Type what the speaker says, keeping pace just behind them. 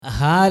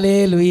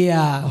Hallelujah,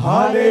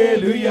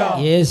 hallelujah.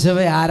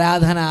 യേശുവേ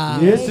ആരാധന,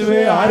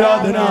 യേശുവേ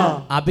ആരാധന.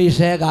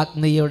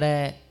 അഭിഷേകാഗ്നിയുടെ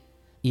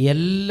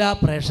എല്ലാ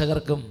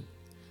പ്രേക്ഷകർക്കും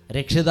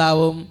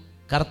രക്ഷിതാവും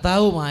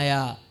കർത്താവുമായ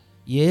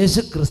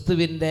യേശു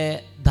ക്രിസ്തുവിൻ്റെ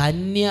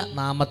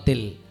ധന്യനാമത്തിൽ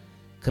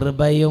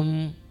കൃപയും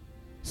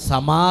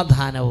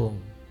സമാധാനവും.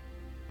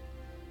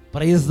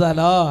 Price the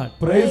lord,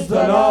 praise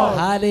the lord.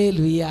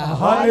 Hallelujah,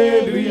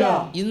 hallelujah.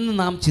 ഇന്ന്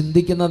നാം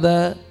ചിന്തിക്കുന്നത്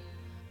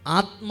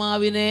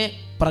ആത്മാവിനെ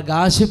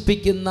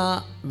പ്രകാശിപ്പിക്കുന്ന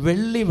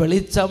വെള്ളി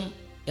വെളിച്ചം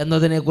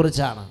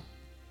എന്നതിനെക്കുറിച്ചാണ്.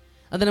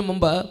 അതിനു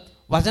മുമ്പ്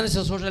വചന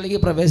ശുശ്രൂഷയിലേക്ക്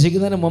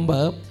പ്രവേശിക്കുന്നതിന് മുമ്പ്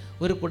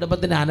ഒരു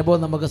കുടുംബത്തിൻ്റെ അനുഭവം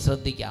നമുക്ക്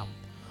ശ്രദ്ധിക്കാം.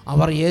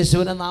 അവർ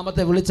യേശുവിൻ്റെ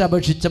നാമത്തെ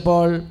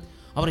വിളിച്ചപേക്ഷിച്ചപ്പോൾ,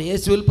 അവർ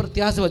യേശുവിൽ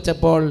പ്രത്യാശ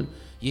വച്ചപ്പോൾ,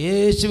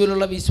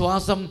 യേശുവിലുള്ള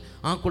വിശ്വാസം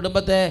ആ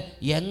കുടുംബത്തെ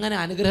എങ്ങനെ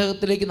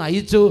അനുഗ്രഹത്തിലേക്ക്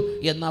നയിച്ചു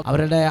എന്ന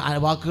അവരുടെ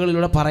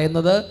വാക്കുകളിലൂടെ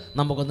പറയുന്നത്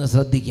നമുക്കൊന്ന്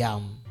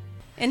ശ്രദ്ധിക്കാം.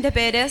 എൻ്റെ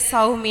പേര്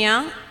സൗമ്യ.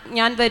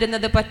 ഞാൻ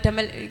വരുന്നത്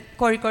പൊറ്റമ്മൽ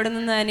കോഴിക്കോട്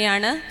നിന്ന്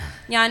തന്നെയാണ്.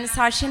 ഞാൻ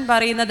സാക്ഷ്യം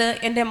പറയുന്നത്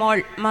എൻ്റെ മോൾ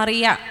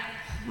മറിയ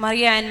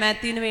ആൻഡ്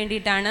മാത്യുവിന്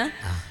വേണ്ടിയിട്ടാണ്.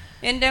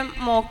 എൻ്റെ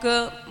മോൾക്ക്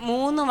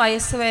 3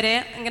 വയസ്സ് വരെ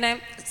ഇങ്ങനെ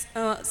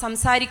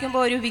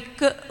സംസാരിക്കുമ്പോൾ ഒരു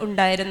വിക്ക്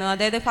ഉണ്ടായിരുന്നു.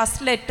 അതായത്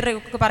ഫസ്റ്റ് ലെറ്റർ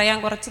പറയാൻ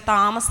കുറച്ച്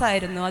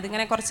താമസമായിരുന്നു.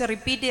 അതിങ്ങനെ കുറച്ച്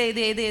റിപ്പീറ്റ്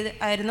ചെയ്ത്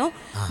ആയിരുന്നു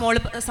മോള്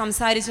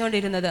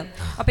സംസാരിച്ചുകൊണ്ടിരുന്നത്.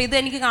 അപ്പോൾ ഇത്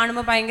എനിക്ക്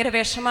കാണുമ്പോൾ ഭയങ്കര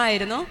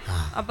വിഷമമായിരുന്നു.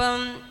 അപ്പം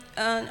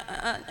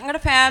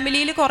ഞങ്ങളുടെ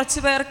ഫാമിലിയിൽ കുറച്ച്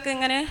പേർക്ക്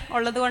ഇങ്ങനെ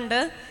ഉള്ളത് കൊണ്ട്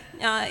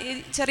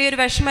ചെറിയൊരു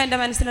വിഷമം എൻ്റെ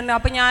മനസ്സിലുണ്ട്.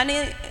 അപ്പോൾ ഞാൻ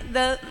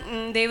ഇത്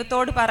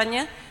ദൈവത്തോട്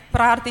പറഞ്ഞ്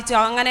പ്രാർത്ഥിച്ചു.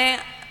 അങ്ങനെ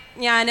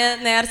ഞാൻ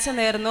നേർച്ച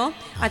നേർന്നു.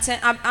 അച്ഛൻ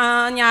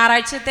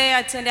ഞായറാഴ്ചത്തെ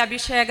അച്ഛൻ്റെ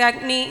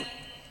അഭിഷേകാഗ്നി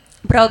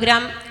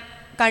പ്രോഗ്രാം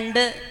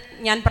കണ്ട്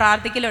ഞാൻ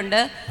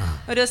പ്രാർത്ഥിക്കലുണ്ട്.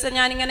 ഒരു ദിവസം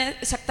ഞാനിങ്ങനെ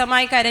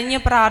ശക്തമായി കരഞ്ഞ്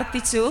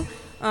പ്രാർത്ഥിച്ചു,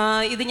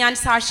 ഇത് ഞാൻ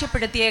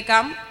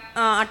സാക്ഷ്യപ്പെടുത്തിയേക്കാം,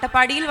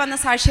 അട്ടപ്പാടിയിൽ വന്ന്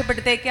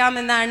സാക്ഷ്യപ്പെടുത്തിയേക്കാം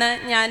എന്നാണ്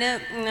ഞാൻ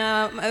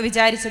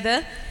വിചാരിച്ചത്.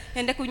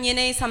 എൻ്റെ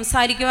കുഞ്ഞിനെ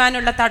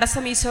സംസാരിക്കുവാനുള്ള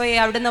തടസ്സം ഈശോയെ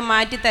അവിടുന്ന്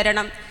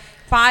മാറ്റിത്തരണം.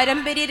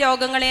 പാരമ്പര്യ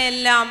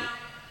രോഗങ്ങളെയെല്ലാം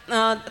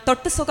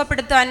തൊട്ട്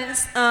സുഖപ്പെടുത്താൻ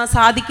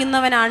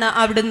സാധിക്കുന്നവനാണ്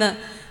അവിടുന്ന്.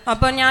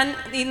 അപ്പോൾ ഞാൻ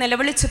ഈ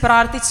നിലവിളിച്ച്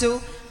പ്രാർത്ഥിച്ചു.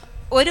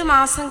 1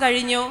 മാസം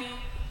കഴിഞ്ഞു.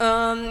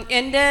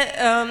 എൻ്റെ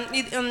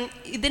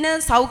ഇതിന്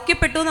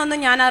സൗഖ്യപ്പെട്ടു എന്നൊന്നും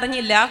ഞാൻ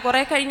അറിഞ്ഞില്ല.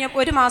 കുറേ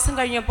കഴിഞ്ഞപ്പോൾ 1 മാസം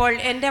കഴിഞ്ഞപ്പോൾ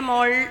എൻ്റെ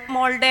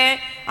മോളുടെ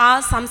ആ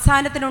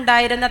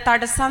സംസാരത്തിനുണ്ടായിരുന്ന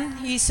തടസ്സം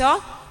ഈശോ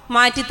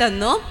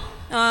മാറ്റിത്തന്നു.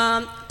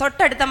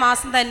 തൊട്ടടുത്ത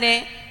മാസം തന്നെ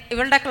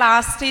ഇവളുടെ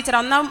ക്ലാസ് ടീച്ചർ,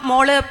 അന്ന്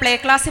മോള് പ്ലേ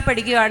ക്ലാസ്സിൽ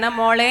പഠിക്കുകയാണ്,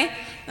 മോളെ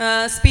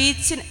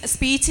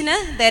സ്പീച്ചിന്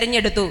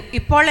തിരഞ്ഞെടുത്തു.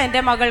 ഇപ്പോൾ എൻ്റെ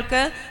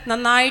മകൾക്ക്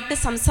നന്നായിട്ട്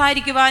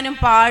സംസാരിക്കുവാനും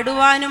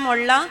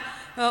പാടുവാനുമുള്ള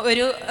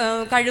ഒരു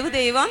കഴിവ്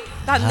ദൈവം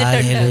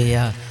തന്നിട്ടുണ്ട്.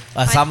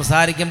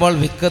 സംസാരിക്കുമ്പോൾ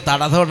വിക്ക്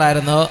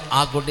തടസ്സമുണ്ടായിരുന്നു.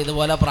 ആ കുട്ടി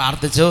ഇതുപോലെ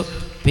പ്രാർത്ഥിച്ചു.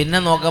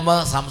 പിന്നെ നോക്കുമ്പോൾ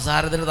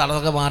സംസാരത്തിന്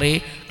തടസ്സമൊക്കെ മാറി.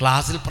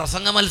 ക്ലാസ്സിൽ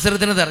പ്രസംഗ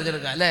മത്സരത്തിന്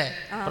തിരഞ്ഞെടുക്കുക അല്ലേ?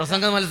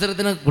 പ്രസംഗ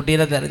മത്സരത്തിന്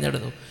കുട്ടീനെ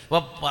തിരഞ്ഞെടുത്തു.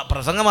 ഇപ്പോൾ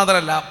പ്രസംഗം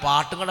മാത്രമല്ല,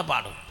 പാട്ടും കൂടെ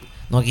പാടും.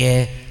 നോക്കിയേ,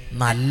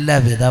 നല്ല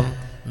വിധം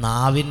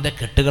നാവിൻ്റെ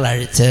കെട്ടുകൾ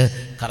അഴിച്ച്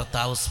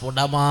കർത്താവ്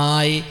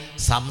സ്ഫുടമായി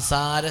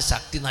സംസാര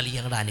ശക്തി നൽകി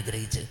അങ്ങോട്ട്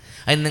അനുഗ്രഹിച്ച്.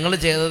 അതിന് നിങ്ങൾ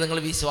ചെയ്തത്, നിങ്ങൾ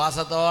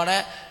വിശ്വാസത്തോടെ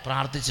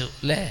പ്രാർത്ഥിച്ചു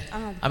അല്ലേ?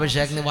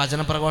 അഭിഷേകത്തിന്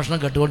വചന പ്രഘോഷണം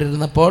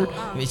കേട്ടുകൊണ്ടിരുന്നപ്പോൾ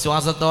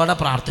വിശ്വാസത്തോടെ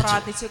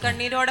പ്രാർത്ഥിച്ചു,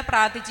 കണ്ണീരോടെ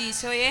പ്രാർത്ഥിച്ചു.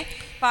 ഈശോയെ,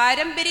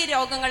 പാരമ്പര്യ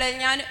രോഗങ്ങളെ,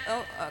 ഞാൻ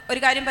ഒരു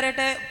കാര്യം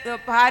പറയട്ടെ,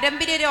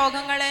 പാരമ്പര്യ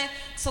രോഗങ്ങളെ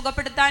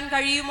സുഖപ്പെടുത്താൻ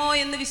കഴിയുമോ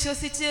എന്ന്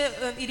വിശ്വസിച്ച്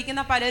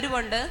ഇരിക്കുന്ന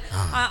പലരുമുണ്ട്.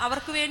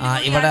 അവർക്ക് വേണ്ടി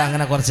ഇവിടെ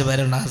അങ്ങനെ കുറച്ച്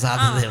പേരുണ്ടാകാൻ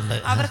സാധ്യതയുണ്ട്.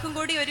 അവർക്കും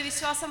കൂടി ഒരു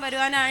വിശ്വാസം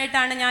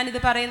വരുവാനായിട്ടാണ് ഞാനിത്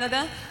പറയുന്നത്.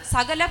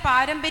 സകല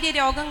പാരമ്പര്യ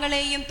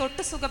രോഗങ്ങളെയും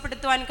തൊട്ട്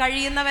സുഖപ്പെടുത്തുവാൻ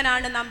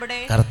കഴിയുന്നവനാണ് നമ്മുടെ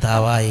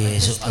കർത്താവായ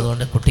യേശു.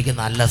 അതുകൊണ്ട് കുട്ടിക്ക്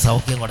നല്ല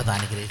സൗഖ്യം കൊടുത്ത്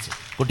അനുഗ്രഹിച്ചു.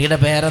 കുട്ടിയുടെ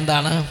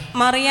പേരെന്താണ്?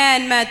 മറിയ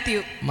ആൻഡ് മാത്യു.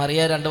 മറിയ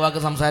 2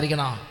 വാക്ക്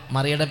സംസാരിക്കണോ?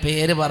 മറിയയുടെ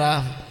പേര് പറ.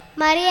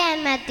 മറിയ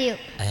ആൻഡ് മാത്യു.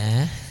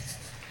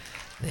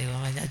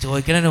 ദൈവമേ, ഞാൻ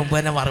ചോദിക്കുന്നതിന് മുമ്പ്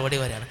തന്നെ മറുപടി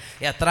വരികയാണ്.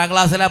 എത്രാം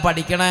ക്ലാസ്സിലാണ്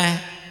പഠിക്കണേ?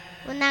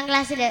 1ാം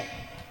ക്ലാസ്സിൽ.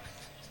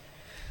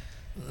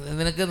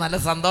 നിനക്ക് നല്ല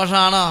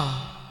സന്തോഷമാണോ?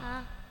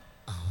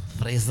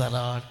 Price the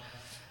Lord.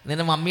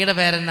 നിന്റെ മമ്മിയുടെ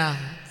പേരെന്നാ?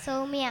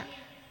 സൗമ്യ.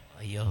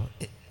 അയ്യോ,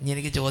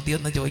 എനിക്ക്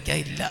ചോദ്യമൊന്നും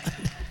ചോദിക്കാനില്ല.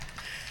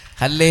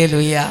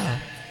 ഹല്ലേലൂയ.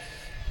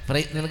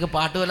 നിനക്ക്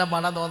പാട്ട് വല്ലതും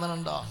പാടാൻ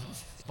തോന്നണുണ്ടോ?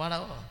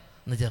 പാടാവോ?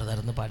 ഒന്ന്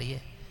ചെറുതായിരുന്നു പാടിയേ.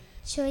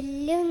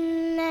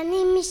 ചൊല്ലുന്ന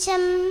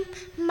നിമിഷം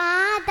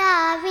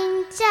മാതാവിൻ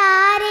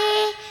ചാരേ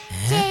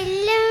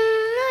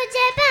ചെല്ലുന്നു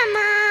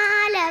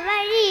ജപമാല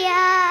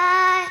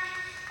വഴിയായി.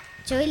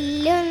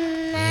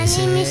 ചൊല്ലുന്ന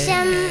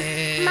നിമിഷം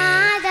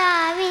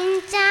മാതാവിൻ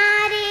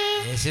ചാരേ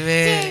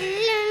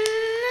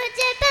ചെല്ലുന്നു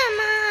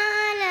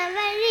ജപമാല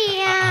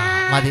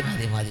വഴിയായി.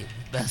 മതി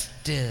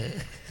ബെസ്റ്റ്.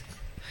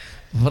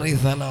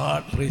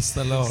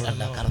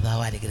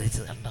 കർത്താവ്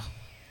അനുഗ്രഹിച്ചത് കണ്ടോ?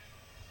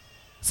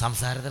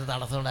 സംസാരത്തിന്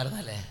തടസ്സം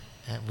ഉണ്ടായിരുന്നല്ലേ,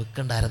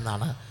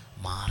 വിക്കുണ്ടായിരുന്നാണ്,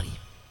 മാറി.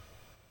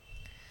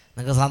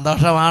 നിങ്ങൾക്ക്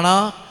സന്തോഷമാണോ?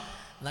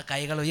 എന്നാൽ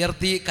കൈകൾ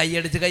ഉയർത്തി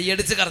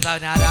കൈയടിച്ച്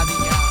കർത്താവിനെ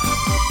ആരാധിക്കാം.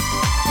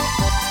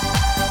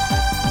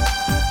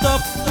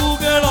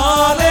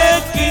 തപ്പുകളാലെ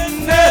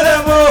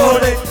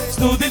കിന്നരമോടെ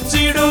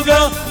സ്തുതിച്ചിടുക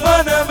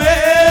മനമേ.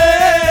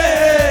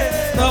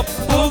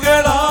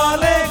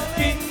 തപ്പുകളാലെ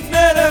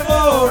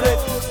കിന്നരമോടെ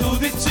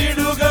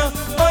സ്തുതിച്ചിടുക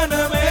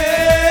മനമേ.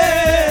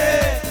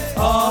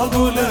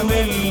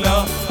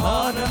 ആകുലമെല്ലാം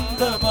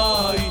ആനന്ദമായി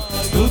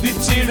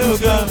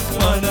സ്തുതിച്ചിടുക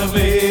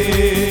മനമേ.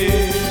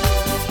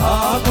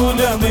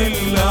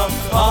 ആകുലമെല്ലാം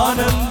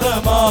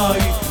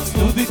ആനന്ദമായി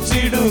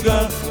സ്തുതിച്ചിടുക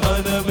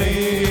മനമേ,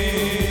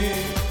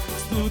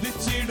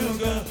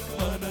 സ്തുതിച്ചിടുക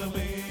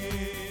മനമേ.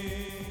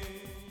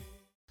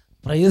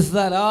 Praise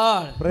the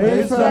Lord.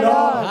 Praise the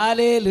Lord.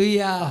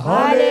 Hallelujah.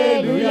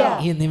 Hallelujah.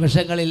 ഈ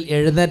നിമിഷങ്ങളിൽ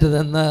എഴുന്നേറ്റ്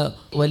നിന്ന്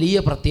വലിയ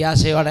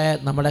പ്രത്യാശയോടെ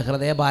നമ്മുടെ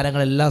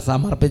ഹൃദയഭാരങ്ങളെല്ലാം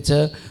സമർപ്പിച്ച്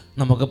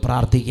നമുക്ക്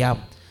പ്രാർത്ഥിക്കാം.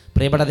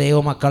 പ്രിയപ്പെട്ട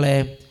ദൈവമക്കളെ,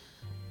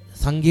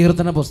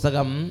 സങ്കീർത്തന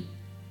പുസ്തകം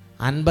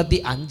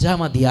 55-ാം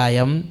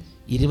അധ്യായം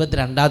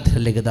 22-ാം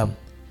തിരുലിഖിതം,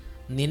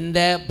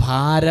 നിന്റെ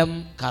ഭാരം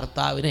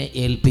കർത്താവിനെ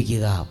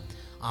ഏൽപ്പിക്കുക,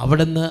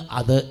 അവിടുന്ന്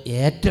അത്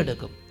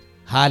ഏറ്റെടുക്കും.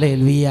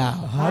 Hallelujah,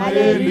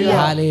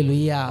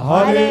 hallelujah,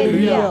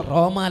 hallelujah.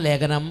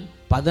 റോമാലേഖനം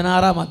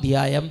 16-ാം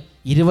അധ്യായം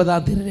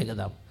 20-ാം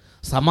തിരുലിഖിതം,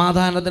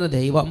 സമാധാനത്തിന്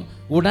ദൈവം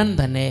ഉടൻ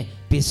തന്നെ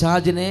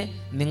പിശാചിനെ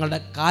നിങ്ങളുടെ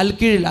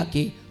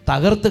കാൽക്കീഴിലാക്കി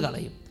തകർത്ത്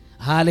കളയും.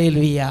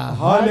 Hallelujah,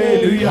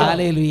 hallelujah,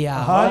 hallelujah,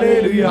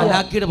 hallelujah.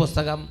 മലാക്കിയുടെ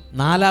പുസ്തകം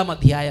 4-ാം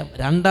അധ്യായം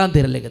 2-ാം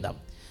തിരുലിഖിതം,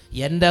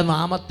 എൻ്റെ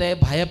നാമത്തെ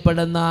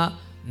ഭയപ്പെടുന്ന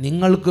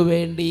നിങ്ങൾക്ക്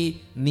വേണ്ടി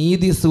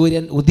നീതി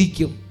സൂര്യൻ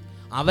ഉദിക്കും,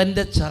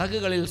 അവൻ്റെ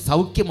ചിറകുകളിൽ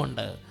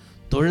സൗഖ്യമുണ്ട്,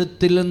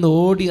 തൊഴുത്തിൽ നിന്ന്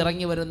ഓടി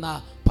ഇറങ്ങി വരുന്ന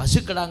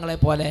പശുക്കിടാങ്ങളെ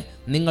പോലെ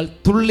നിങ്ങൾ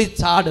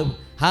തുള്ളിച്ചാടും.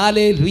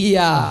 Hallelujah,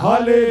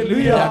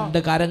 hallelujah. രണ്ട്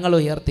കരങ്ങൾ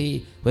ഉയർത്തി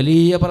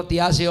വലിയ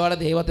പ്രത്യാശയോടെ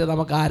ദൈവത്തെ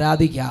നമുക്ക്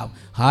ആരാധിക്കാം.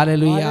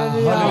 Hallelujah,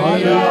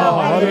 hallelujah,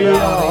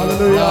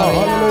 hallelujah,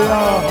 hallelujah.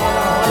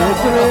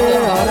 യേശുവേ,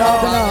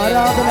 ആരാധന,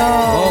 ആരാധന.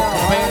 ഓ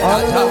കൃപയുടെ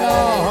രാജാവേ,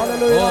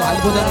 ഓ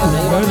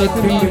അത്ഭുതങ്ങളുടെ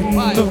ദൈവമേ,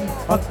 നിന്നും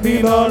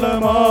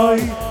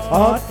അഗ്നിനാളമായി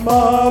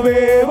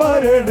ആത്മാവേ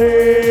വരണേ,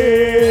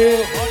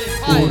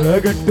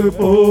 ഉറകെട്ടു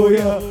പോയ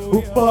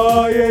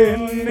ഉപ്പായ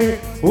എന്നെ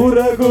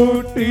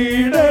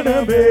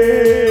ഉറകൂട്ടിയിടണമേ.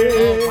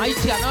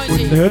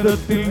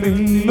 ഉന്നതത്തിൽ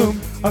നിന്നും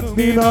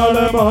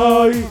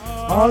അഗ്നിനാളമായി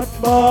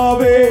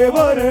ആത്മാവേ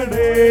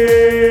വരണേ,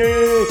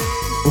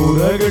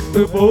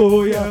 ഉറകെട്ടു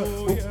പോയ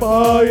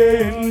ഉപ്പായ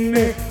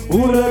എന്നെ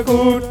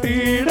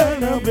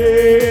ഉറകൂട്ടിയിടണമേ.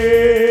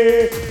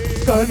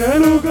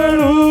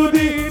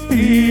 കനലുകളൂതി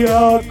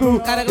തീയാക്കൂ,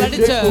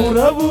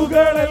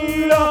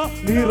 കുറവുകളെല്ലാം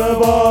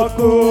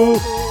നിറവാക്കൂ.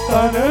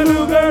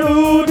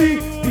 കനലുകളൂതി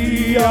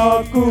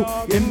തീയാക്കൂ,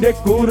 എന്റെ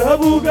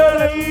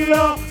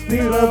കുറവുകളെല്ലാം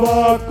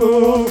നിറവാക്കൂ.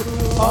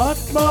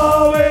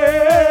 ആത്മാവേ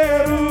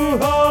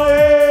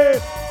റൂഹായേ,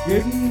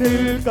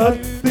 എന്നിൽ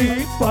കത്തി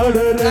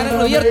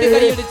പടരണമേ.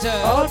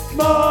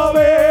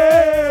 ആത്മാവേ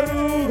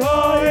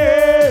റൂഹായേ,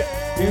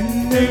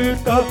 എന്നിൽ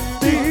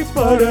കത്തി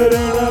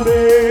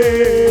പടരണമേ.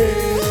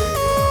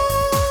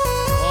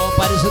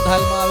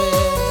 പരിശുദ്ധാത്മാവേ,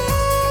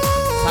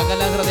 സകല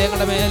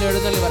ഹൃദയങ്ങളുടെ മേലെ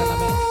എഴുന്നള്ളി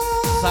വരണമേ,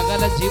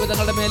 സകല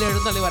ജീവിതങ്ങളുടെ മേലെ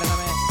എഴുന്നള്ളി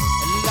വരണമേ,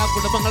 എല്ലാ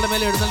കുടുംബങ്ങളുടെ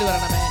മേലെ എഴുന്നള്ളി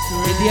വരണമേ.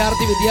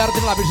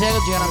 വിദ്യാർത്ഥികൾ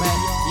അഭിഷേകം ചെയ്യണമേ,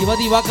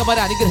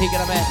 യുവാക്കന്മാരെ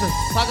അനുഗ്രഹിക്കണമേ.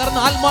 തകർന്ന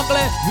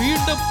ആത്മാക്കളെ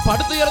വീണ്ടും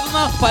പടുത്തുയർത്തുന്ന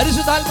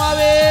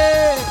പരിശുദ്ധാത്മാവേ,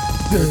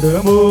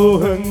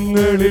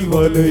 ജഡമോഹങ്ങളിൽ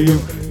വലയും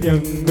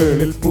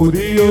ഞങ്ങളിൽ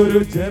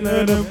പുതിയൊരു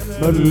ജനനം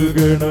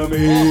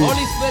നൽകണമേ.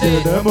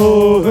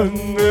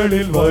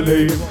 ജഡമോഹങ്ങളിൽ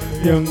വലയും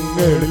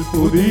ഞങ്ങളിൽ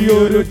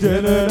പുതിയൊരു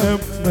ജനനം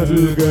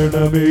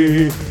നൽകണമേ.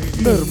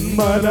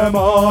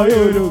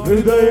 നിർമ്മലമായൊരു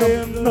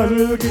ഹൃദയം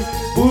നൽകി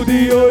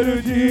പുതിയൊരു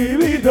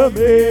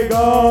ജീവിതമേകാൻ.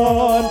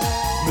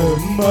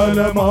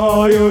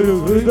 നിർമ്മലമായൊരു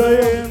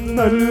ഹൃദയം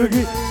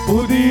നൽകി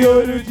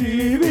പുതിയൊരു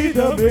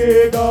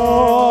ജീവിതമേകാൻ.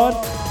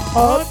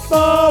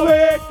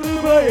 ആത്മാവേ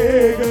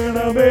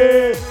കൃപയേകണമേ,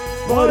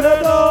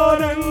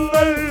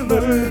 വരദാനങ്ങൾ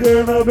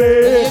നൽകണമേ.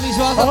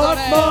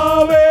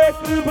 ആത്മാവേ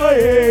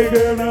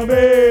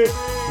കൃപയേകണമേ,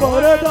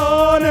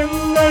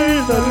 വരദാനങ്ങൾ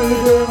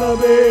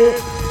നൽകണമേ.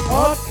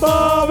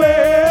 ആത്മാവേ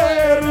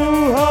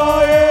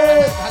റൂഹായേ,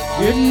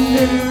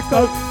 എന്നിൽ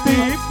കത്തി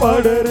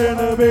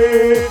പടരണമേ.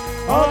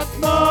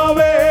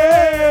 ആത്മാവേ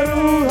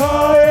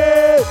റൂഹായേ,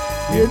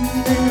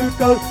 എന്നിൽ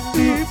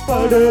കത്തി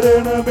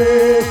പടരണമേ.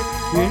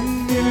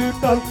 എന്നിൽ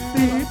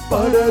കത്തി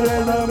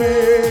പടരണമേ,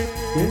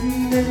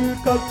 എന്നിൽ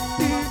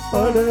കത്തി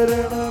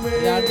പടരണമേ.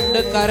 രണ്ട്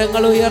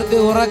കരങ്ങൾ ഉയർത്തി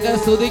ഉറക്കെ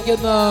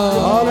സ്തുതിക്കുന്നു.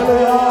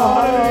 ഹല്ലേലൂയ,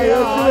 ഹല്ലേലൂയ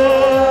യേശുവേ.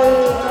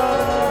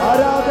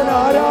 ആരാധന,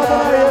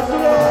 ആരാധന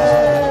യേശുവേ.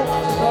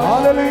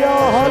 Hallelujah,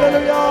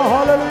 hallelujah,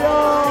 hallelujah.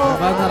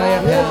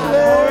 നിറയട്ടെ,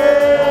 യേശുവേ,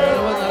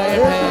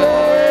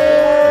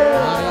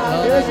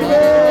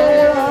 യേശുവേ,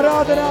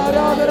 ആരാധന,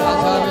 ആരാധന.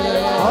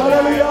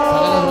 Hallelujah,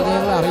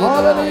 hallelujah,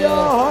 hallelujah.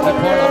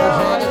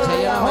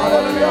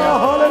 Hallelujah,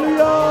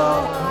 hallelujah.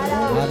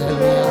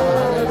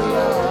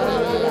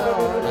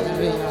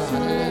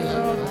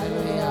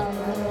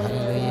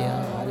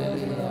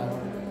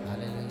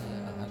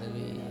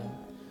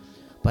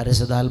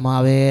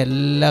 പരിശുദ്ധാത്മാവേ,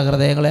 എല്ലാ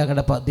ഹൃദയങ്ങളെയും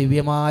അങ്ങയുടെ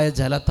ദിവ്യമായ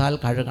ജലത്താൽ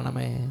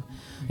കഴുകണമേ.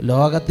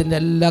 ലോകത്തിൻ്റെ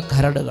എല്ലാ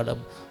കരടുകളും,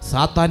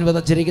 സാത്താൻ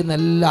വിതച്ചിരിക്കുന്ന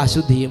എല്ലാ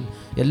അശുദ്ധിയും,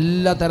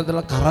 എല്ലാ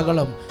തരത്തിലുള്ള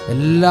കറകളും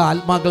എല്ലാ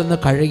ആത്മാക്കളിൽ നിന്ന്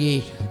കഴുകി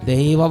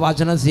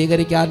ദൈവവചനം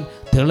സ്വീകരിക്കാൻ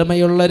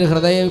തെളിമയുള്ളൊരു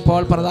ഹൃദയം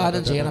ഇപ്പോൾ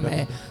പ്രദാനം ചെയ്യണമേ.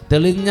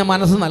 തെളിഞ്ഞ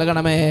മനസ്സ്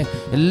നൽകണമേ.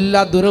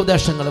 എല്ലാ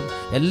ദുരുപദേശങ്ങളും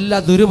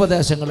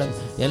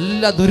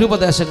എല്ലാ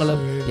ദുരുപദേശങ്ങളും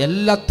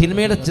എല്ലാ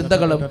തിന്മയുടെ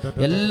ചിന്തകളും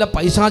എല്ലാ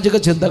പൈശാചിക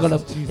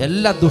ചിന്തകളും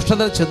എല്ലാ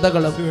ദുഷ്ടത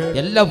ചിന്തകളും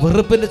എല്ലാ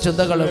വെറുപ്പിൻ്റെ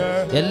ചിന്തകളും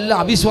എല്ലാ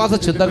അവിശ്വാസ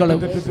ചിന്തകളും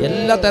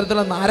എല്ലാ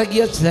തരത്തിലുള്ള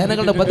നാരകീയ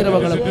സേനകളുടെ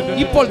ഉപദ്രവങ്ങളും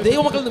ഇപ്പോൾ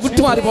ദൈവമക്കളിൽ നിന്ന്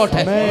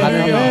വിട്ടുമാറിപ്പോട്ടെ.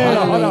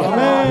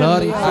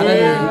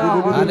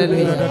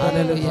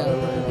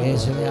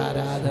 യേശുവേ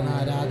ആരാധന,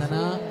 ആരാധന,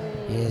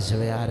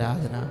 യേശുവേ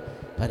ആരാധന.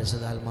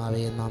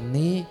 പരിശുദ്ധാത്മാവേ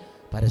നന്ദി,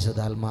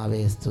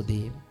 പരിശുദ്ധാത്മാവേ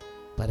സ്തുതി,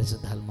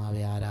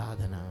 പരിശുദ്ധാത്മാവേ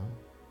ആരാധന.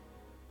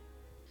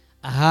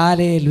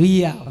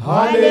 Hallelujah,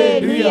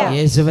 hallelujah.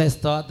 യേശുവേ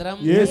സ്തോത്രം,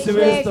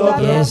 യേശുവേ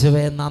സ്തോത്രം,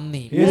 യേശുവേ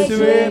നന്ദി,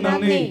 യേശുവേ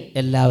നന്ദി.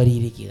 എല്ലാവരും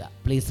ഇരിക്കുക.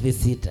 Please be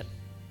seated.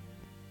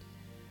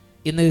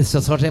 ഇന്ന് ഈ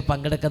ശുശ്രൂഷയിൽ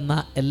പങ്കെടുക്കുന്ന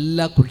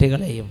എല്ലാ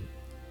കുട്ടികളെയും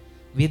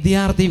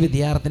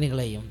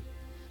വിദ്യാർത്ഥിനികളെയും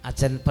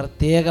അച്ഛൻ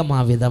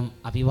പ്രത്യേകമാവിധം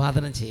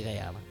അഭിവാദനം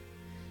ചെയ്യുകയാണ്.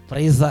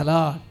 Price the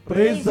lord,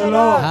 praise the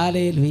lord,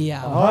 hallelujah,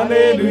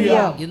 hallelujah.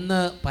 ഇന്ന്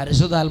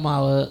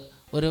പരിശുദ്ധാത്മാവ്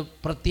ഒരു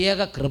പ്രത്യേക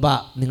കൃപ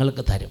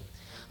നിങ്ങൾക്ക് തരും.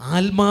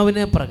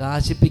 ആത്മാവിനെ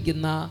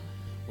പ്രകാശിപ്പിക്കുന്ന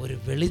ഒരു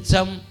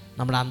വെളിച്ചം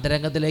നമ്മുടെ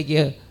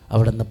അന്തരംഗത്തിലേക്ക്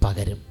അവിടുന്ന്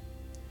പകരും.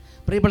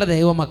 പ്രിയപ്പെട്ട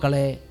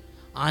ദൈവമക്കളെ,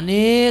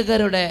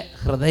 അനേകരുടെ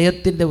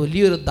ഹൃദയത്തിൻ്റെ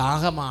വലിയൊരു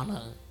ദാഹമാണ്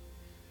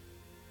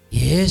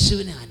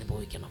യേശുവിനെ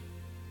അനുഭവിക്കണം,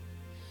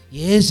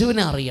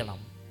 യേശുവിനെ അറിയണം,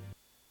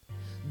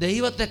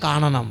 ദൈവത്തെ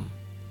കാണണം,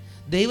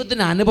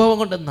 ദൈവത്തിൻ്റെ അനുഭവം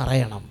കൊണ്ട്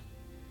നിറയണം.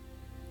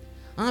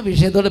 ആ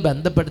വിഷയത്തോട്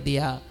ബന്ധപ്പെടുത്തിയ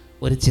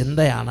ഒരു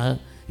ചിന്തയാണ്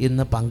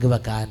ഇന്ന്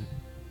പങ്കുവെക്കാൻ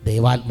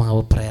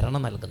ദൈവാത്മാവ് പ്രേരണ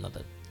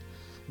നൽകുന്നത്.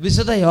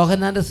 വിശുദ്ധ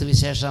യോഹന്നാൻ്റെ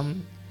സുവിശേഷം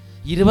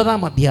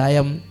 20-ാം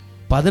അധ്യായം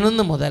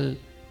 11 മുതൽ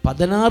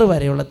 16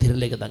 വരെയുള്ള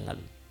തിരുലിഖിതങ്ങൾ.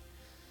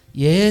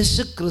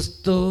 യേശു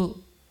ക്രിസ്തു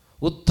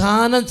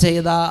ഉത്ഥാനം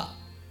ചെയ്ത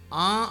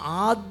ആ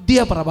ആദ്യ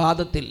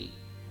പ്രഭാതത്തിൽ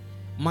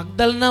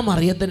മഗ്ദലന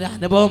മറിയത്തിൻ്റെ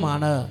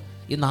അനുഭവമാണ്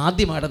ഇന്ന്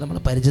ആദ്യമായിട്ട് നമ്മൾ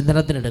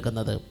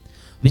പരിചിന്തനത്തിനെടുക്കുന്നത്.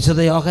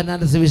 വിശുദ്ധ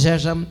യോഹന്നാൻ്റെ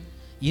സുവിശേഷം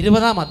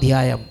 20-ാം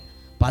അധ്യായം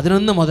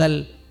 11 മുതൽ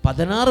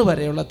 16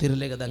 വരെയുള്ള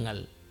തിരുലിഖിതങ്ങൾ.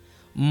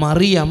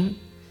 മറിയം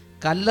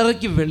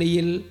കല്ലറയ്ക്ക്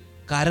വെളിയിൽ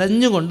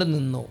കരഞ്ഞുകൊണ്ട്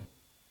നിന്നു.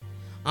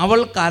 അവൾ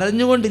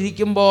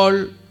കരഞ്ഞുകൊണ്ടിരിക്കുമ്പോൾ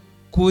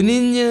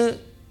കുനിഞ്ഞ്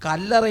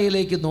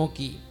കല്ലറയിലേക്ക്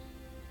നോക്കി.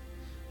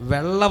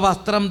 വെള്ള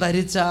വസ്ത്രം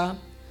ധരിച്ച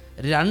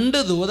 2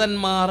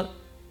 ദൂതന്മാർ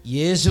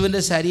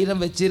യേശുവിൻ്റെ ശരീരം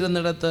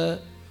വെച്ചിരുന്നിടത്ത്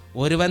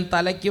ഒരുവൻ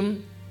തലയ്ക്കും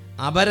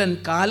അപരൻ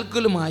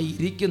കാൽക്കലുമായി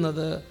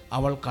ഇരിക്കുന്നത്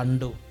അവൾ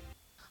കണ്ടു.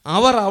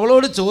 അവർ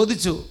അവളോട്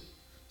ചോദിച്ചു,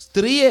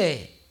 സ്ത്രീയെ,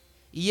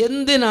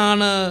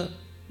 എന്തിനാണ്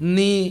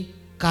നീ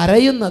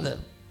കരയുന്നത്?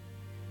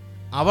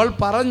 അവൾ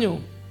പറഞ്ഞു,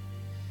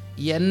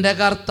 എൻ്റെ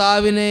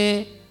കർത്താവിനെ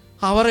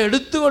അവർ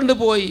എടുത്തുകൊണ്ട്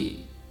പോയി.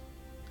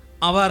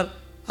 അവർ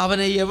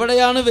അവനെ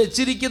എവിടെയാണ്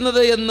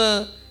വെച്ചിരിക്കുന്നത് എന്ന്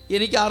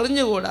എനിക്ക്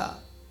അറിഞ്ഞുകൂടാ.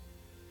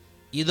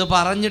 ഇത്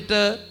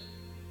പറഞ്ഞിട്ട്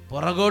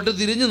പുറകോട്ട്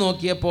തിരിഞ്ഞു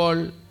നോക്കിയപ്പോൾ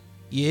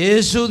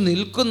യേശു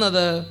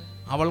നിൽക്കുന്നത്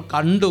അവൾ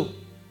കണ്ടു.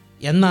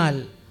 എന്നാൽ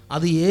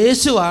അത്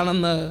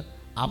യേശുവാണെന്ന്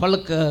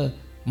അവൾക്ക്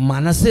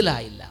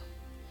മനസ്സിലായില്ല.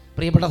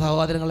 പ്രിയപ്പെട്ട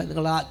സഹോദരങ്ങളെ,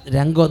 നിങ്ങൾ ആ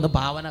രംഗം ഒന്ന്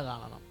ഭാവന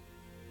കാണണം.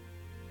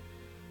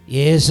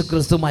 യേശു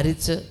ക്രിസ്തു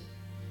മരിച്ച്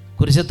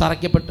കുരിശിൽ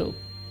തറയ്ക്കപ്പെട്ടു,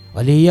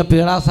 വലിയ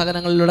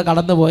പീഡാസഹനങ്ങളിലൂടെ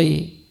കടന്നുപോയി,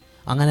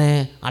 അങ്ങനെ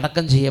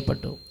അടക്കം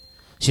ചെയ്യപ്പെട്ടു.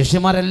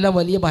 ശിഷ്യന്മാരെല്ലാം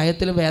വലിയ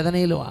ഭയത്തിലും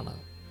വേദനയിലുമാണ്.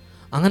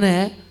 അങ്ങനെ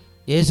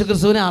യേശു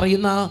ക്രിസ്തുവിനെ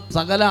അറിയുന്ന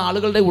സകല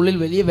ആളുകളുടെ ഉള്ളിൽ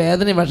വലിയ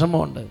വേദന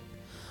വിഷമമുണ്ട്.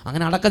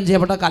 അങ്ങനെ അടക്കം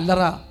ചെയ്യപ്പെട്ട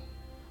കല്ലറ,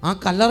 ആ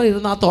കല്ലറ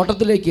ഇരുന്ന ആ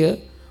തോട്ടത്തിലേക്ക്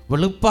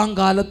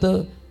വെളുപ്പാങ്കാലത്ത്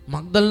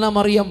മഗ്ദലന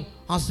മറിയം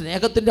ആ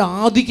സ്നേഹത്തിൻ്റെ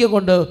ആധിക്യം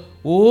കൊണ്ട്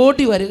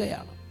ഓടി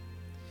വരികയാണ്.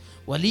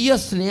 വലിയ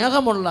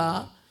സ്നേഹമുള്ള,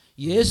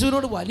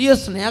 യേശുവിനോട് വലിയ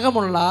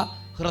സ്നേഹമുള്ള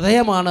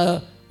ഹൃദയമാണ്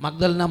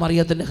മഗ്ദലന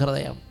മറിയത്തിൻ്റെ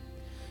ഹൃദയം.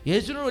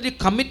 യേശുവിനോട് വലിയ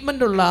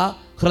കമ്മിറ്റ്മെൻ്റുള്ള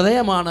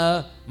ഹൃദയമാണ്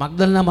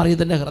മഗ്ദലന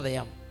മറിയത്തിൻ്റെ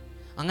ഹൃദയം.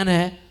 അങ്ങനെ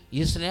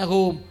ഈ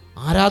സ്നേഹവും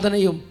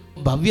ആരാധനയും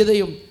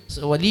ഭവ്യതയും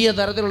വലിയ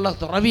തരത്തിലുള്ള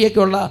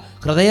തുറവിയൊക്കെയുള്ള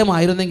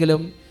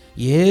ഹൃദയമായിരുന്നെങ്കിലും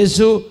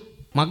യേശു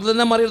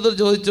മഗ്ദലന മറിയത്തോട്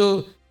ചോദിച്ചു,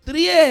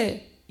 സ്ത്രീയെ,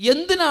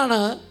 എന്തിനാണ്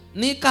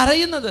നീ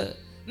കരയുന്നത്?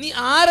 നീ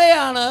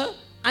ആരെയാണ്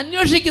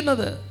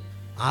അന്വേഷിക്കുന്നത്?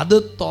 അത്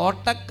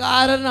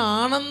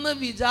തോട്ടക്കാരനാണെന്ന്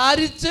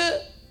വിചാരിച്ച്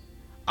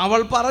അവൾ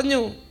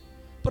പറഞ്ഞു,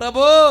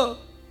 പ്രഭോ,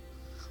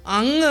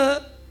 അങ്ങ്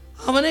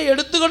അവനെ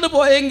എടുത്തുകൊണ്ട്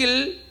പോയെങ്കിൽ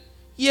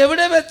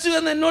എവിടെ വെച്ചു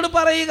എന്ന് എന്നോട്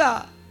പറയുക,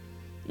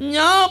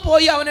 ഞാൻ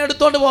പോയി അവനെ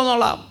എടുത്തുകൊണ്ട്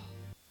പോന്നോളാം.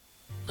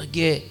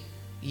 നോക്കിയേ,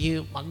 ഈ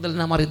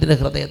മഗ്ദലന മറിയത്തിൻ്റെ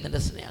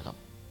ഹൃദയത്തിൻ്റെ സ്നേഹം,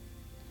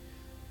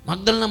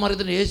 മഗ്ദലന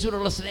മറിയത്തിൻ്റെ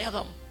യേശുവിനോടുള്ള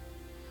സ്നേഹം,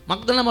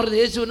 മഗ്ദലന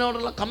മറിയത്തിൻ്റെ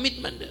യേശുവിനോടുള്ള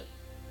കമ്മിറ്റ്മെൻറ്റ്,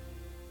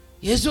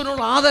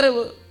 യേശുവിനോടുള്ള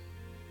ആദരവ്,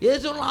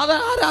 യേശുവിനുള്ള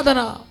ആരാധന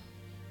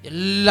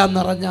എല്ലാം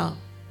നിറഞ്ഞ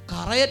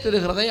കറയറ്റൊരു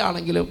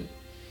ഹൃദയമാണെങ്കിലും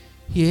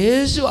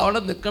യേശു അവിടെ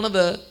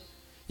നിൽക്കുന്നത്,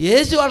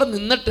 യേശു അവിടെ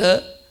നിന്നിട്ട്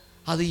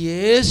അത്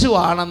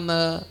യേശുവാണെന്ന്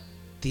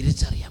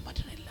തിരിച്ചറിയാൻ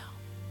പറ്റണില്ല.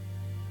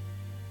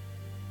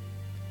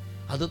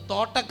 അത്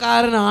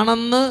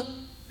തോട്ടക്കാരനാണെന്ന്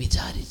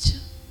വിചാരിച്ച്.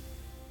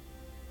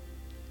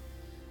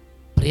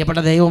 പ്രിയപ്പെട്ട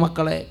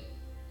ദൈവമക്കളെ,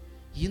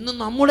 ഇന്ന്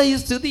നമ്മുടെ ഈ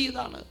സ്ഥിതി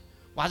ഇതാണ്.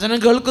 വചനം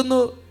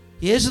കേൾക്കുന്നു,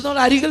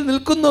 യേശുവിനോട് അരികിൽ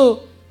നിൽക്കുന്നു,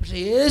 പക്ഷെ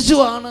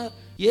യേശുവാണ്,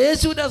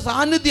 യേശുവിൻ്റെ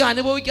സാന്നിധ്യം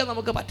അനുഭവിക്കാൻ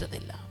നമുക്ക്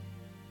പറ്റുന്നില്ല.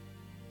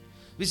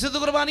 വിശുദ്ധ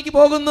കുർബാനയ്ക്ക്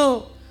പോകുന്നു,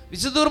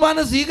 വിശുദ്ധ കുർബാന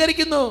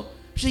സ്വീകരിക്കുന്നു.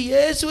 പക്ഷെ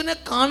യേശുവിനെ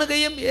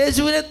കാണുകയും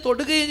യേശുവിനെ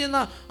തൊടുകയും ചെയ്യുന്ന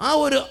ആ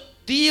ഒരു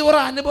തീവ്ര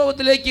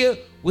അനുഭവത്തിലേക്ക്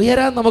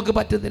ഉയരാൻ നമുക്ക്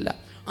പറ്റുന്നില്ല.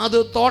 അത്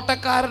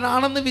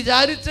തോട്ടക്കാരനാണെന്ന്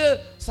വിചാരിച്ച്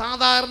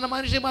സാധാരണ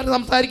മനുഷ്യന്മാർ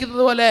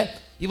സംസാരിക്കുന്നത് പോലെ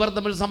ഇവർ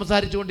തമ്മിൽ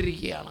സംസാരിച്ചു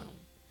കൊണ്ടിരിക്കുകയാണ്.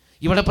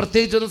 ഇവിടെ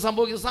പ്രത്യേകിച്ചൊന്നും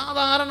സംഭവിക്കുന്നത്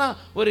സാധാരണ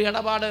ഒരു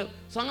ഇടപാട്,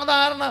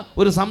 സാധാരണ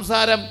ഒരു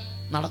സംസാരം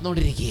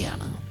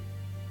നടന്നുകൊണ്ടിരിക്കുകയാണ്.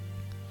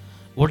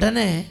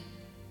 ഉടനെ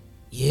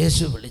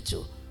യേശു വിളിച്ചു,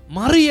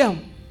 മറിയം.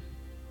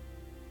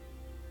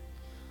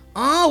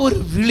 ആ ഒരു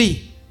വിളി,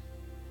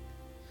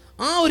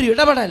 ആ ഒരു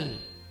ഇടപെടൽ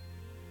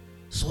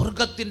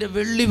സ്വർഗത്തിൻ്റെ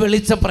വെള്ളി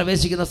വെളിച്ചം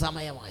പ്രവേശിക്കുന്ന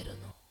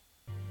സമയമായിരുന്നു.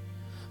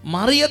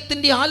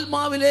 മറിയത്തിൻ്റെ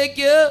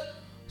ആത്മാവിലേക്ക്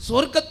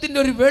സ്വർഗത്തിൻ്റെ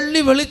ഒരു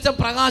വെള്ളി വെളിച്ചം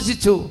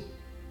പ്രകാശിച്ചു.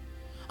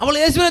 അവൾ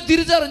യേശുവിനെ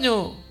തിരിച്ചറിഞ്ഞു.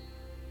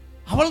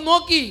 അവൾ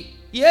നോക്കി,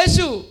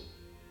 യേശു.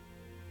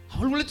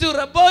 അവൾ വിളിച്ചു,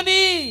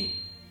 റബ്ബോനി,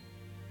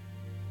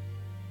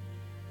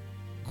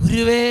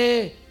 ഗുരുവേ,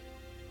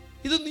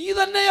 ഇത് നീ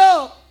തന്നെയോ?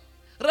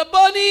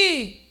 റബ്ബോനി.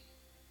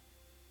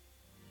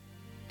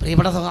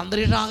 പ്രിയപ്പെട്ട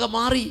അന്തരീക്ഷാകെ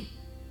മാറി,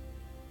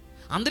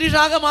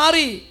 അന്തരീക്ഷാകെ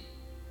മാറി.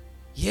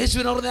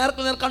 യേശുവിനെ അവർ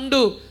നേർക്ക് നേർ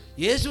കണ്ടു.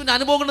 യേശുവിൻ്റെ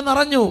അനുഭവം കൊണ്ട്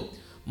നിറഞ്ഞു.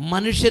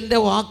 മനുഷ്യൻ്റെ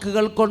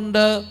വാക്കുകൾ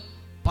കൊണ്ട്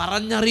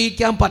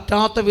പറഞ്ഞറിയിക്കാൻ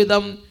പറ്റാത്ത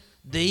വിധം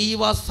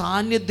ദൈവ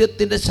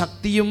സാന്നിധ്യത്തിൻ്റെ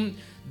ശക്തിയും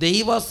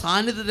ദൈവ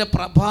സാന്നിധ്യത്തിൻ്റെ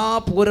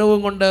പ്രഭാപൂരവും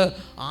കൊണ്ട്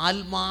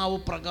ആത്മാവ്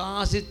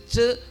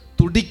പ്രകാശിച്ച്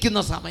തുടിക്കുന്ന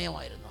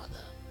സമയമായിരുന്നു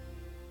അത്.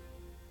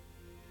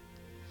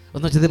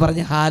 ഒന്ന് ചെന്ന്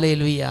പറഞ്ഞ്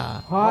ഹല്ലേലൂയ,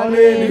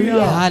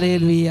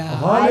 ഹല്ലേലൂയ,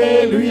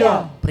 ഹല്ലേലൂയ.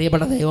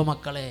 പ്രിയപ്പെട്ട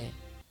ദൈവമക്കളെ,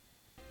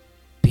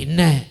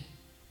 പിന്നെ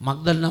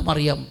മഗ്ദലന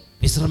മറിയം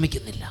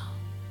വിശ്രമിക്കുന്നില്ല.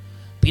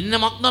 പിന്നെ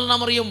മഗ്ദലന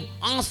മറിയം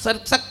ആ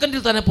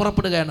സെക്കൻഡിൽ തന്നെ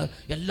പുറപ്പെടുകയാണ്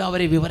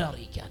എല്ലാവരെയും വിവരം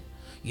അറിയിക്കാൻ.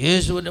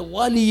 യേശുവിൻ്റെ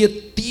വലിയ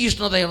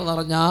തീഷ്ണതയെന്ന്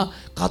പറഞ്ഞ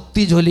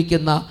കത്തി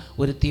ജ്വലിക്കുന്ന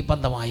ഒരു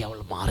തീപന്തമായി അവൾ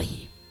മാറി.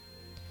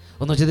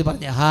 ഒന്ന് ചെന്ന്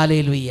പറഞ്ഞ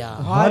ഹല്ലേലൂയ,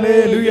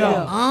 ഹല്ലേലൂയ.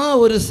 ആ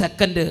ഒരു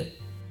സെക്കൻഡ്,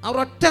 ആ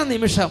ഒരൊറ്റ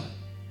നിമിഷം,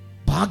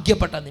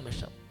 ഭാഗ്യപ്പെട്ട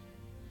നിമിഷം.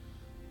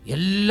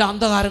 എല്ലാ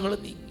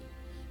അന്ധകാരങ്ങളും നീങ്ങി,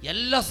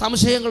 എല്ലാ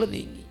സംശയങ്ങളും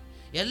നീങ്ങി,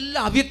 എല്ലാ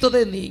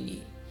അവ്യക്തതയും നീങ്ങി,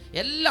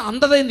 എല്ലാ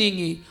അന്ധതയും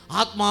നീങ്ങി.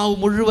 ആത്മാവ്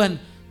മുഴുവൻ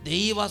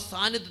ദൈവ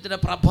സാന്നിധ്യത്തിൻ്റെ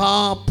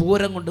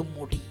പ്രഭാപൂരം കൊണ്ട്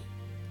മൂടി,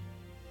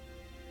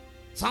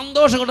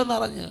 സന്തോഷം കൊണ്ട്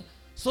നിറഞ്ഞ്,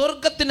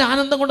 സ്വർഗത്തിൻ്റെ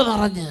ആനന്ദം കൊണ്ട്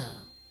നിറഞ്ഞ്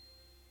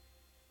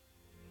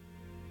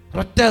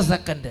ഒറ്റ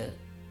സെക്കൻഡ്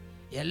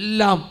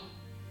എല്ലാം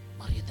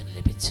മറിയത്തിന്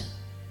ലഭിച്ച്.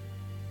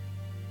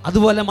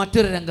 അതുപോലെ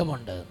മറ്റൊരു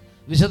രംഗമുണ്ട്.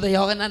 വിശുദ്ധ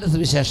യോഹന്നാന്റെ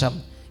സുവിശേഷം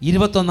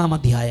 21-ാം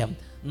അധ്യായം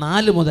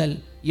 4 മുതൽ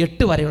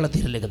 8 വരെയുള്ള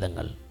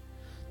തിരുലിഖിതങ്ങൾ.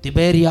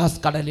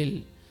 തിബേരിയാസ് കടലിൽ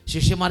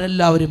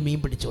ശിഷ്യന്മാരെല്ലാവരും മീൻ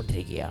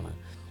പിടിച്ചുകൊണ്ടിരിക്കുകയാണ്.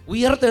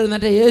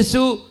 ഉയർത്തെഴുന്നേറ്റ്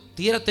യേശു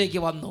തീരത്തേക്ക്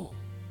വന്നു.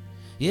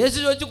 യേശു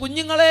ചോദിച്ചു,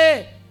 കുഞ്ഞുങ്ങളെ,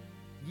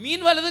 മീൻ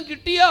വല്ലതും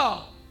കിട്ടിയോ?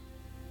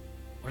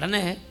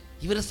 ഉടനെ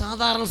ഇവർ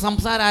സാധാരണ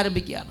സംസാരം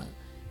ആരംഭിക്കുകയാണ്.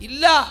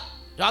 ഇല്ല,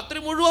 രാത്രി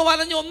മുഴുവൻ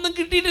വലഞ്ഞ് ഒന്നും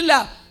കിട്ടിയിട്ടില്ല.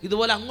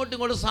 ഇതുപോലെ അങ്ങോട്ടും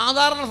ഇങ്ങോട്ടും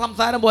സാധാരണ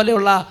സംസാരം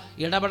പോലെയുള്ള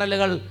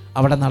ഇടപെടലുകൾ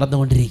അവിടെ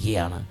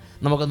നടന്നുകൊണ്ടിരിക്കുകയാണ്.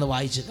 നമുക്കൊന്ന്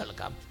വായിച്ച്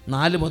കേൾക്കാം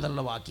 4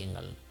 മുതലുള്ള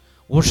വാക്യങ്ങൾ.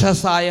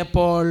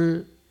 ഉഷസ്സായപ്പോൾ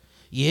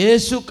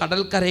യേശു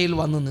കടൽക്കരയിൽ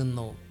വന്ന്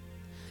നിന്നു.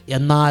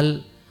 എന്നാൽ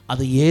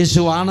അത്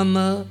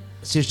യേശുവാണെന്ന്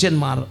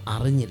ശിഷ്യന്മാർ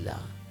അറിഞ്ഞില്ല.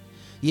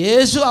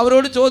 യേശു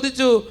അവരോട്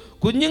ചോദിച്ചു,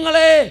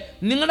 കുഞ്ഞുങ്ങളെ,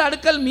 നിങ്ങളുടെ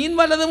അടുക്കൽ മീൻ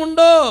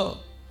വല്ലതുമുണ്ടോ?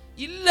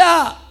 ഇല്ല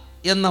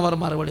എന്നവർ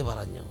മറുപടി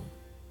പറഞ്ഞു.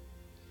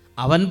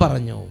 അവൻ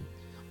പറഞ്ഞു,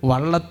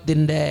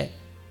 വള്ളത്തിൻ്റെ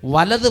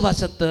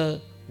വലതുവശത്ത്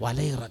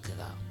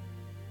വലയിറക്കുക,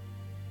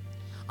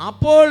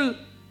 അപ്പോൾ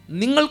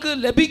നിങ്ങൾക്ക്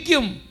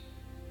ലഭിക്കും.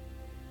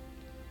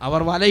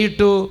 അവർ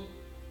വലയിട്ടു.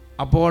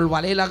 അപ്പോൾ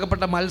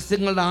വലയിലകപ്പെട്ട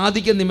മത്സ്യങ്ങളുടെ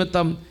ആധിക്യ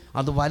നിമിത്തം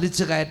അത്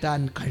വലിച്ചു കയറ്റാൻ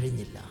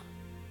കഴിഞ്ഞില്ല.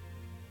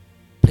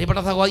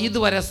 പ്രിയപ്പെട്ട സഹോദരൻ,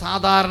 ഇതുവരെ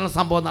സാധാരണ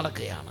സംഭവം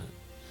നടക്കുകയാണ്.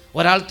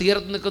 ഒരാൾ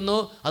തീരത്ത് നിൽക്കുന്നു,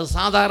 അത്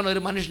സാധാരണ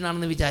ഒരു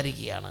മനുഷ്യനാണെന്ന്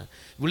വിചാരിക്കുകയാണ്.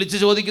 വിളിച്ചു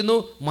ചോദിക്കുന്നു,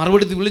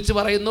 മറുപടി വിളിച്ചു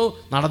പറയുന്നു,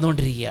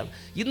 നടന്നുകൊണ്ടിരിക്കുകയാണ്.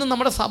 ഇന്ന്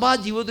നമ്മുടെ സഭാ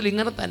ജീവിതത്തിൽ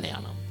ഇങ്ങനെ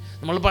തന്നെയാണ്.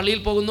 നമ്മൾ പള്ളിയിൽ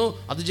പോകുന്നു,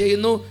 അത്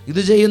ചെയ്യുന്നു,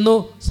 ഇത് ചെയ്യുന്നു,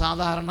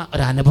 സാധാരണ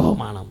ഒരു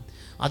അനുഭവമാണ്.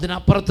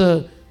 അതിനപ്പുറത്ത്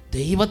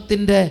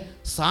ദൈവത്തിൻ്റെ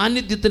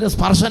സാന്നിധ്യത്തിൻ്റെ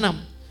സ്പർശനം,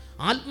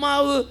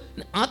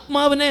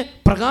 ആത്മാവിനെ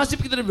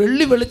പ്രകാശിപ്പിക്കുന്ന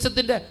വെള്ളി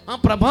വെളിച്ചത്തിൻ്റെ ആ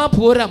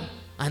പ്രഭാപൂരം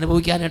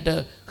അനുഭവിക്കാനായിട്ട്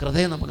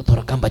ഹൃദയം നമുക്ക്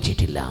തുറക്കാൻ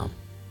പറ്റിയിട്ടില്ല.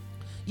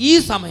 ഈ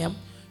സമയം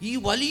ഈ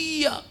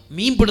വലിയ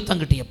മീൻപിടുത്തം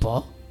കിട്ടിയപ്പോൾ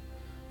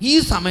ഈ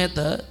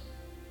സമയത്ത്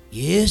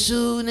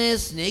യേശുവിനെ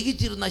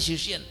സ്നേഹിച്ചിരുന്ന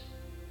ശിഷ്യൻ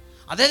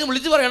അദ്ദേഹം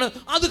വിളിച്ചു പറയാണ്,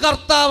 അത്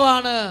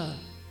കർത്താവാണ്.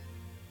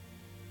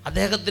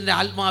 അദ്ദേഹത്തിൻ്റെ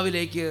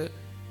ആത്മാവിലേക്ക്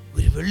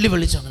ഒരു വെള്ളി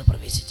വെളിച്ചം അങ്ങനെ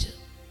പ്രവേശിച്ച്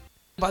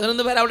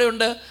 11 പേർ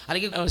അവിടെയുണ്ട്,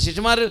 അല്ലെങ്കിൽ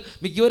ശിഷ്യന്മാർ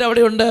മിക്കവരും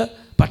അവിടെയുണ്ട്.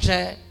 പക്ഷേ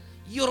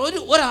ഈ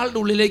ഒരാളുടെ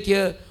ഉള്ളിലേക്ക്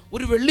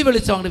ഒരു വെള്ളി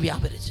വെളിച്ചം അങ്ങനെ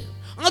വ്യാപരിച്ച്,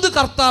 അത്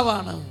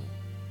കർത്താവാണ്.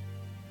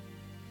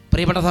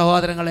 പ്രിയപ്പെട്ട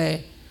സഹോദരങ്ങളെ,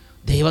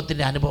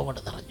 ദൈവത്തിൻ്റെ അനുഭവം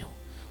കൊണ്ട് നിറഞ്ഞു.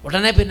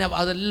 ഉടനെ പിന്നെ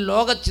അതെല്ലാം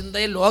ലോക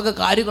ചിന്തയിൽ ലോക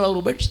കാര്യങ്ങൾ അവർ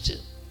ഉപേക്ഷിച്ച്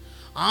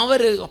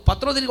അവർ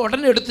പത്രോസിലേക്ക്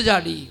ഉടനെ എടുത്തു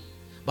ചാടി.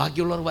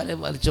 ബാക്കിയുള്ളവർ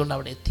വലിച്ചുകൊണ്ട്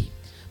അവിടെ എത്തി.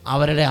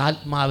 അവരുടെ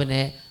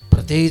ആത്മാവിനെ,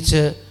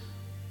 പ്രത്യേകിച്ച്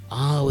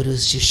ആ ഒരു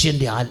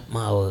ശിഷ്യൻ്റെ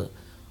ആത്മാവ്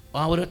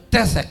ആ ഒരൊറ്റ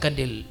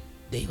സെക്കൻഡിൽ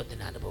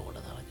ദൈവത്തിൻ്റെ അനുഭവം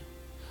കൊണ്ട് നിറഞ്ഞു,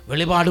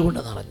 വെളിപാട്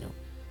കൊണ്ട് നിറഞ്ഞു,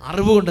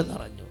 അറിവ് കൊണ്ട്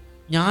നിറഞ്ഞു,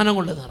 ജ്ഞാനം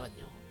കൊണ്ട്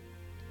നിറഞ്ഞു.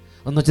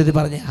 ഒന്ന് ചെത്തി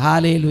പറഞ്ഞേ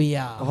ഹല്ലേലൂയ,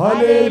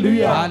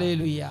 ഹല്ലേലൂയ,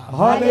 ഹല്ലേലൂയ,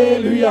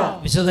 ഹല്ലേലൂയ.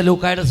 വിശുദ്ധ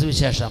ലൂക്കായുടെ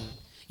സുവിശേഷം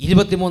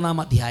 23-ാം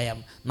അധ്യായം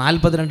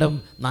 42-ഉം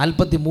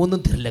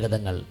 43-ഉം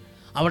തിരുലിഖിതങ്ങൾ.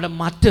 അവിടെ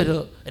മറ്റൊരു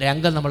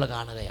രംഗം നമ്മൾ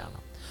കാണുകയാണ്.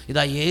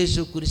 ഇതാ യേശു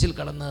കുരിശിൽ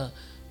കിടന്ന്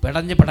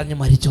പിടഞ്ഞ്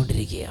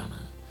മരിച്ചുകൊണ്ടിരിക്കുകയാണ്.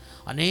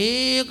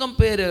 അനേകം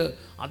പേര്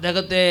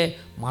അദ്ദേഹത്തെ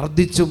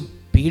മർദ്ദിച്ചും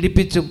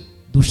പീഡിപ്പിച്ചും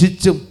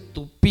ദുഷിച്ചും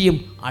തുപ്പിയും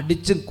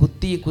അടിച്ചും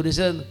കുത്തിയും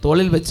കുരിശ്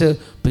തോളിൽ വെച്ച്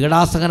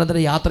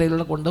പീഡാസഹനത്തിന്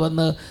യാത്രയിലൂടെ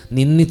കൊണ്ടുവന്ന്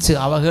നിന്ദിച്ച്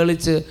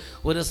അവഹേളിച്ച്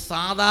ഒരു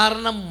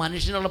സാധാരണ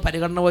മനുഷ്യനുള്ള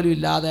പരിഗണന പോലും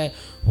ഇല്ലാതെ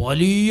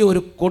വലിയ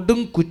ഒരു കൊടും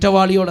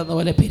കുറ്റവാളിയോടെന്ന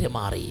പോലെ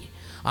പെരുമാറി.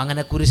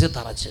 അങ്ങനെ കുരിശ്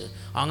തറച്ച്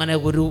അങ്ങനെ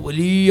ഒരു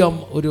വലിയ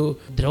ഒരു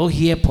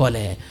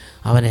ദ്രോഹിയെപ്പോലെ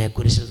അവനെ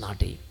കുരിശിൽ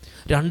നാട്ടി.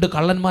 2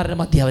 കള്ളന്മാരുടെ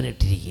മധ്യ അവൻ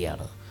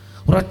ഇട്ടിരിക്കുകയാണ്.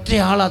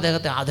 ഒരൊറ്റയാൾ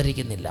അദ്ദേഹത്തെ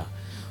ആദരിക്കുന്നില്ല.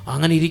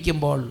 അങ്ങനെ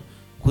ഇരിക്കുമ്പോൾ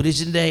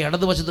കുരിശിൻ്റെ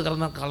ഇടതുവശത്ത്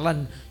കിടന്ന കള്ളൻ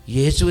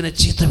യേശുവിനെ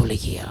ചീത്ത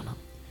വിളിക്കുകയാണ്.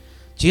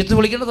 ചീത്ത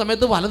വിളിക്കേണ്ട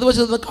സമയത്ത്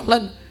വലതുവശത്ത്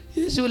കള്ളൻ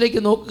യേശുവിലേക്ക്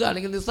നോക്കുക,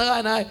 അല്ലെങ്കിൽ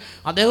നിസ്സഹായനായി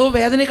അദ്ദേഹം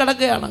വേദന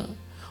കിടക്കുകയാണ്.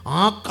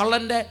 ആ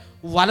കള്ളൻ്റെ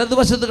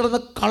വലതുവശത്ത് കിടന്ന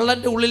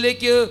കള്ളൻ്റെ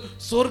ഉള്ളിലേക്ക്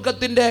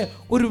സ്വർഗത്തിൻ്റെ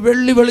ഒരു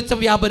വെള്ളി വെളിച്ചം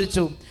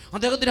വ്യാപരിച്ചു.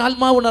 അദ്ദേഹത്തിന്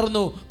ആത്മാവ്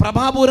ഉണർന്നു,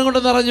 പ്രഭാപൂരം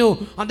കൊണ്ട് നിറഞ്ഞു.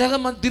 അദ്ദേഹം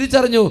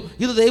തിരിച്ചറിഞ്ഞു,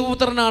 ഇത്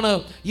ദൈവപുത്രനാണ്,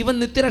 ഇവൻ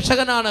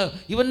നിത്യരക്ഷകനാണ്,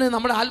 ഇവന്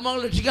നമ്മുടെ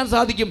ആത്മാക്കൾ രക്ഷിക്കാൻ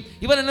സാധിക്കും,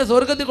 ഇവൻ എന്നെ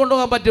സ്വർഗത്തിൽ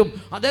കൊണ്ടുപോകാൻ പറ്റും.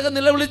 അദ്ദേഹം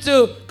നിലവിളിച്ചു,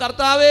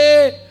 കർത്താവേ,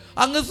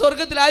 അങ്ങ്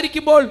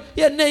സ്വർഗത്തിലായിരിക്കുമ്പോൾ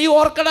എന്നെ ഈ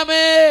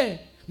ഓർക്കണമേ.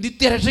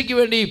 നിത്യരക്ഷയ്ക്ക്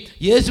വേണ്ടി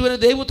യേശുവിനെ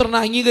ദൈവപുത്രനെ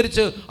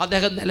അംഗീകരിച്ച്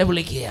അദ്ദേഹം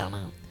നിലവിളിക്കുകയാണ്.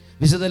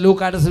 വിശുദ്ധ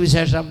ലൂക്കായുടെ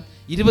സുവിശേഷം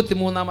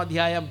 23-ാം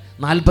അധ്യായം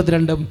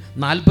 42-ഉം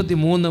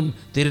 43-ഉം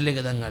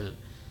തിരുലിഖിതങ്ങൾ.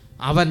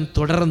 അവൻ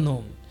തുടർന്നു,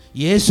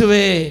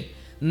 യേശുവേ,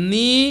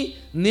 നീ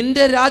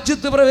നിന്റെ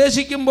രാജ്യത്ത്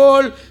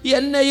പ്രവേശിക്കുമ്പോൾ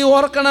എന്നെ ഈ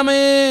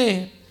ഓർക്കണമേ.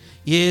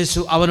 യേശു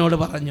അവനോട്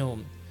പറഞ്ഞു,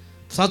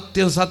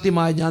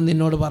 സത്യമായി ഞാൻ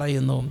നിന്നോട്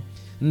പറയുന്നു,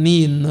 നീ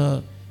ഇന്ന്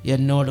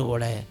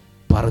എന്നോടുകൂടെ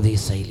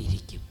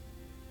പറുദീസയിലിരിക്കും.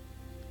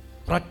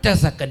 ഒറ്റ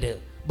സെക്കൻഡ്,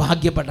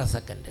 ഭാഗ്യപ്പെട്ട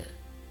സെക്കൻഡ്.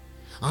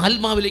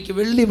 ആത്മാവിലേക്ക്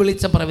വെള്ളി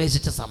വെളിച്ചം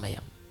പ്രവേശിച്ച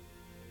സമയം,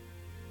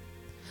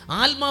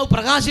 ആത്മാവ്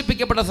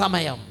പ്രകാശിപ്പിക്കപ്പെട്ട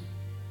സമയം.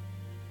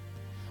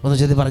 ഒന്ന്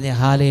ചൊല്ലി പറഞ്ഞേ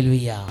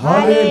ഹല്ലേലൂയ,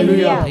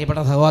 ഹല്ലേലൂയ.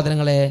 പ്രിയപ്പെട്ട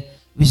സഹോദരങ്ങളെ,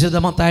 വിശുദ്ധ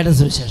മത്തായിയുടെ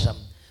സുവിശേഷം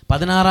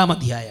 16-ാം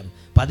അധ്യായം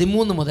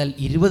 13 മുതൽ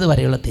 20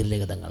 വരെയുള്ള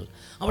തിരുലിഖിതങ്ങൾ.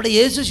 അവിടെ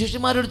യേശു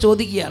ശിഷ്യന്മാരോട്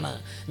ചോദിക്കുകയാണ്,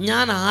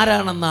 ഞാൻ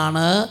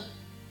ആരാണെന്നാണ്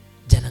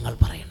ജനങ്ങൾ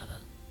പറയുന്നത്?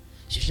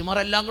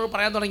 ശിഷ്യന്മാരെല്ലാം കൂടെ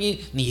പറയാൻ തുടങ്ങി,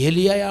 നീ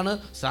ഏലിയായാണ്,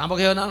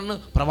 ശ്രാമകയോനാണ്,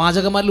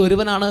 പ്രവാചകന്മാരിൽ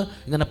ഒരുവനാണ്.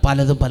 ഇങ്ങനെ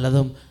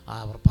പലതും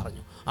അവർ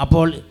പറഞ്ഞു.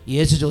 അപ്പോൾ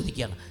യേശു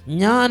ചോദിക്കുകയാണ്,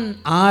 ഞാൻ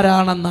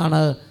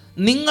ആരാണെന്നാണ്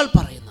നിങ്ങൾ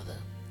പറയുന്നത്?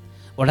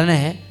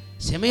 ഉടനെ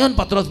ശിമയോൻ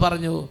പത്രോസ്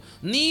പറഞ്ഞു,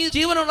 നീ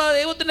ജീവനുള്ള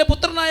ദൈവത്തിൻ്റെ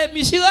പുത്രനായ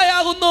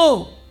മിശിഹായാകുന്നു.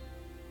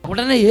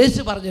 ഉടനെ യേശു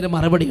പറഞ്ഞൊരു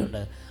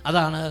മറുപടിയുണ്ട്.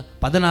 അതാണ്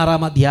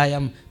 16-ാം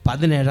അധ്യായം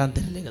 17-ാം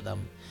തിരുലിഖിതം.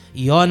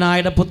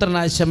 യോനായുടെ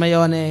പുത്രനായ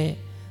ശിമയോനെ,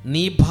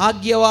 നീ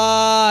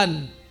ഭാഗ്യവാൻ.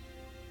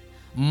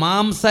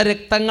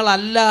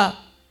 മാംസരക്തങ്ങളല്ല,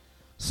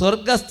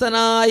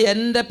 സ്വർഗസ്ഥനായ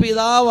എൻ്റെ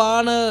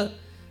പിതാവാണ്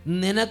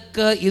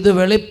നിനക്ക് ഇത്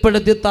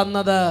വെളിപ്പെടുത്തി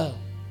തന്നത്.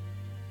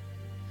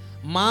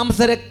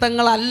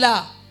 മാംസരക്തങ്ങളല്ല,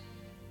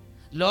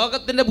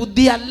 ലോകത്തിൻ്റെ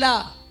ബുദ്ധിയല്ല,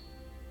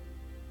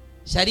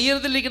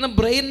 ശരീരത്തിലിരിക്കുന്ന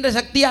ബ്രെയിനിൻ്റെ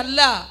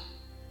ശക്തിയല്ല,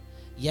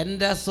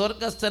 എൻ്റെ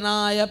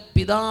സ്വർഗസ്ഥനായ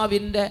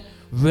പിതാവിൻ്റെ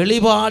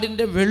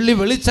വെളിപാടിൻ്റെ വെള്ളി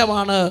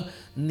വെളിച്ചമാണ്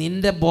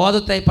നിൻ്റെ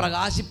ബോധത്തെ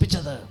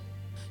പ്രകാശിപ്പിച്ചത്.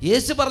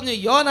 യേശു പറഞ്ഞു,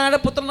 യോനായുടെ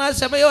പുത്രനായ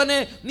ശിമയോനെ,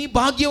 നീ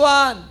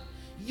ഭാഗ്യവാൻ.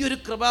 ഈ ഒരു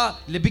കൃപ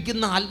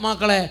ലഭിക്കുന്ന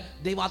ആത്മാക്കളെ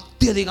ദൈവം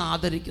അത്യധികം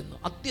ആദരിക്കുന്നു,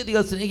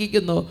 അത്യധികം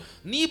സ്നേഹിക്കുന്നു.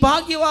 നീ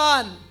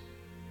ഭാഗ്യവാൻ.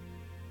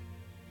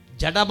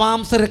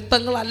 ജഡമാംസ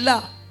രക്തങ്ങളല്ല,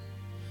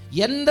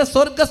 എൻ്റെ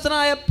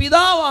സ്വർഗസ്ഥനായ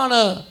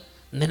പിതാവാണ്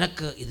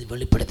നിനക്ക് ഇത്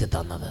വെളിപ്പെടുത്തി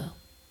തന്നത്.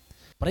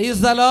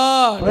 Praise the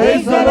lord,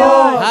 praise the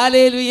lord,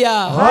 hallelujah,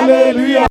 hallelujah.